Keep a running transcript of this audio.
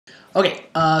Okay,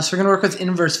 so we're going to work with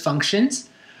inverse functions.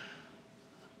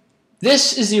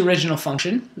 This is the original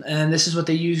function, and this is what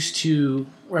they use to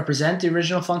represent the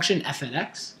original function, f at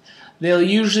x. They'll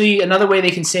usually, another way they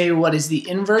can say what is the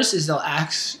inverse is they'll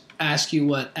ask you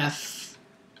what f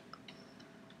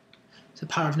to the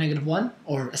power of -1,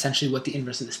 or essentially what the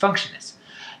inverse of this function is.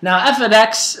 Now, f at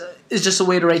x is just a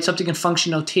way to write something in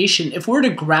function notation. If we're to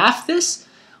graph this,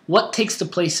 what takes the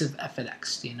place of f at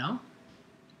x? Do you know?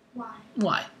 Y.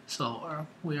 Y. So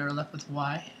we are left with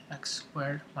y, x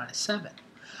squared minus 7.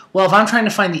 Well, if I'm trying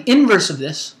to find the inverse of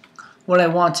this, what I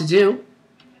want to do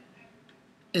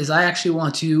is I actually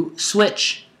want to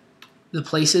switch the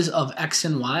places of x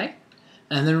and y,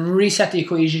 and then reset the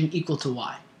equation equal to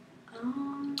y.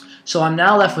 So I'm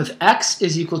now left with x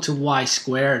is equal to y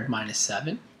squared minus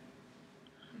 7.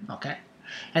 Okay.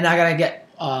 And now I got to get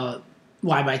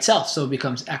y by itself. So it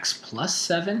becomes x plus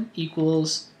 7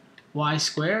 equals y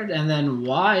squared. And then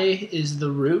y is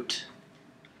the root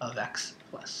of x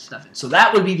plus 7. So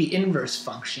that would be the inverse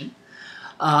function.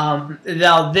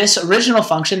 Now this original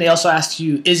function, they also asked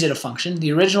you, is it a function?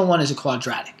 The original one is a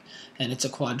quadratic. And it's a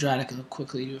quadratic, I'll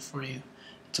quickly do it for you.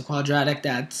 It's a quadratic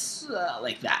that's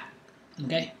like that.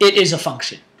 Okay, it is a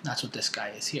function. That's what this guy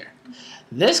is here.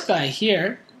 This guy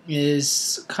here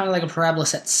is kind of like a parabola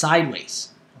set sideways.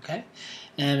 Okay,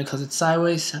 and because it's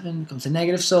sideways, 7 becomes a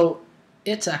negative. So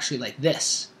it's actually like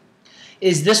this.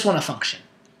 Is this one a function?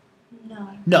 No.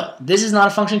 No, this is not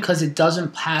a function because it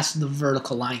doesn't pass the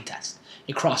vertical line test.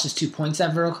 It crosses 2 points,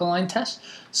 that vertical line test.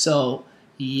 So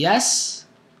yes,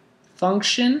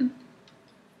 function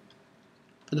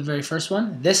for the very first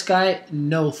one. This guy,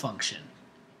 no function.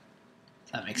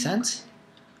 That makes sense?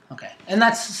 Okay. And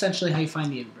that's essentially how you find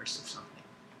the inverse of something.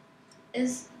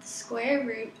 Is the square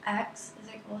root x, is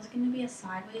it always going to be a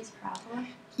sideways parabola?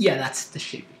 Yeah, that's the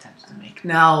shape it tends to make.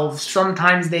 Now,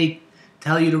 sometimes they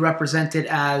tell you to represent it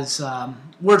as,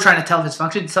 we're trying to tell if it's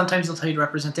function. Sometimes they'll tell you to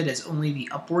represent it as only the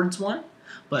upwards one,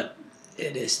 but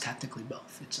it is technically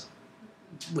both.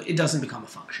 It doesn't become a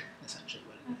function, essentially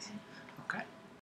what it is. Okay.